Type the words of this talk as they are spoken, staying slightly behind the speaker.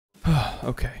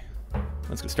Okay,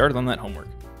 let's get started on that homework.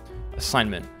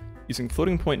 Assignment. Using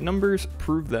floating point numbers,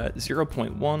 prove that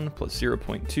 0.1 plus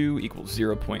 0.2 equals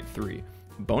 0.3.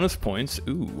 Bonus points,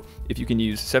 ooh, if you can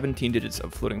use 17 digits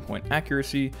of floating point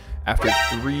accuracy. After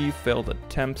 3 failed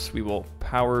attempts, we will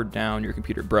power down your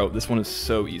computer. Bro, this one is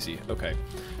so easy. Okay,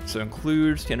 so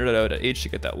include standard.out.h to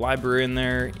get that library in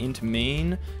there. Int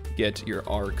main, get your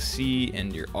argc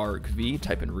and your argv.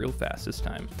 Type in real fast this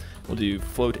time. We'll do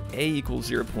float a equals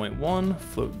 0.1,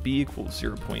 float b equals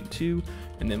 0.2,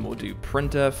 and then we'll do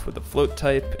printf with the float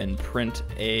type and print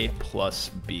a plus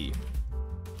b.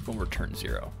 We'll return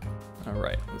 0. All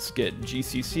right, let's get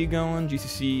GCC going.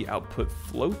 GCC output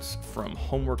floats from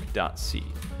homework.c.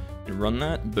 And run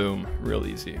that, boom, real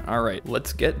easy. All right,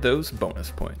 let's get those bonus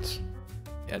points.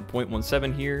 Add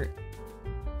 0.17 here.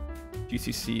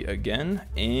 GCC again,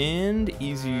 and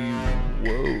easy,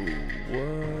 whoa,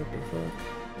 what the fuck?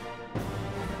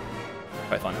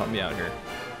 Python, help me out here.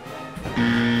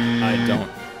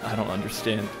 I don't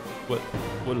understand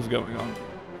what is going on.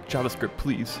 JavaScript,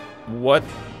 please. What